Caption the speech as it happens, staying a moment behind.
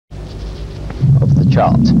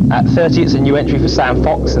chart. At 30, it's a new entry for Sam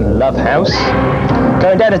Fox and Love House.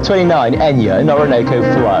 Going down to 29, Enya and Orinoco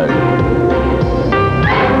Flow.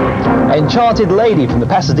 Enchanted Lady from the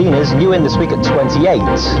Pasadenas, new in this week at 28. Well,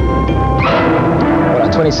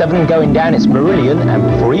 at 27, going down, it's Marillion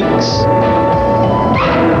and Freaks.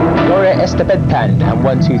 Gloria Estepedpan and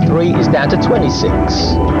 123 is down to 26.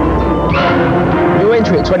 New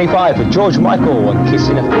entry at 25 for George Michael and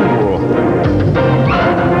Kissing a Fool.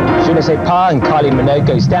 Je ne sais pas and Kylie Minogue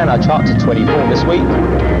goes down our chart to 24 this week.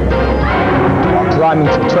 Climbing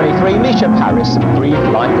to 23, Misha Paris and Breathe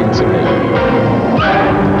Life Into Me.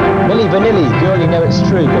 Milli Vanilli, Girl You Know It's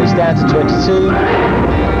True goes down to 22.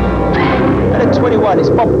 And at 21, it's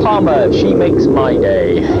Bob Palmer, She Makes My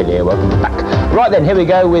Day. Hello, welcome back. Right then, here we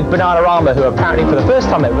go with Bananarama, who apparently for the first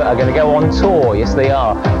time ever are going to go on tour. Yes, they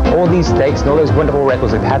are. All these dates and all those wonderful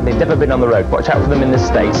records they've had, they've never been on the road. Watch out for them in the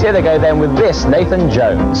States. Here they go then with this, Nathan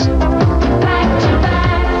Jones.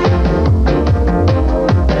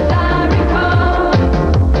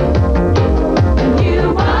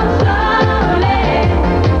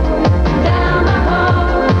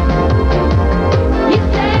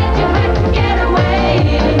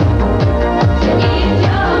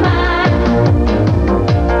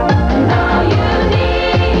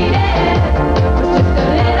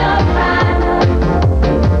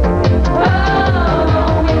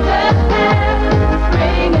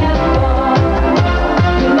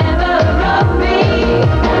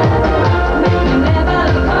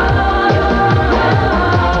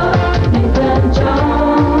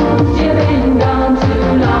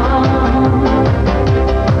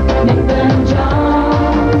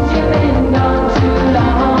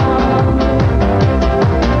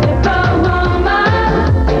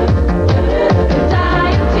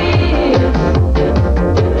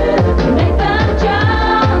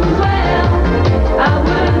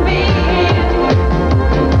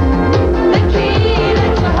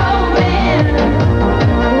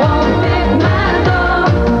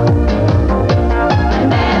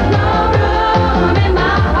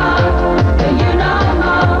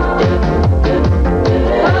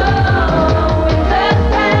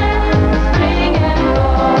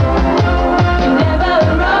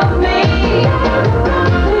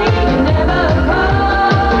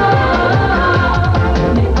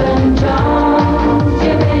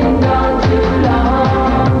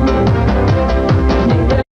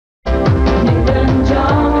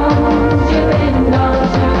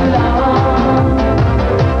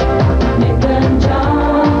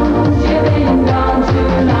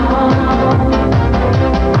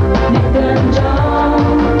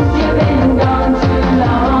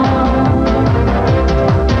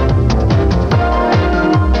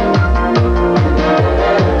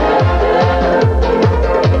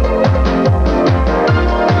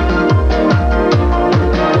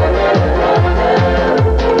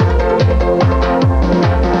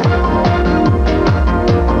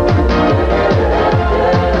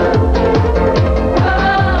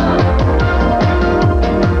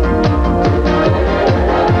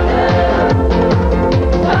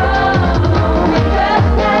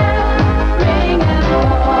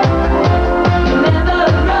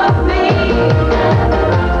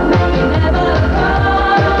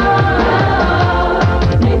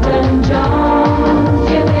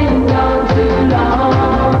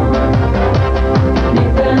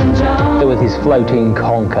 Floating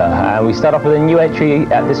Conker, and we start off with a new entry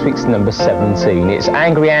at this week's number 17. It's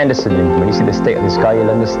Angry Anderson, and when you see the state of the sky you'll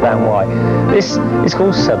understand why. This is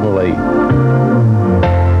called Suddenly.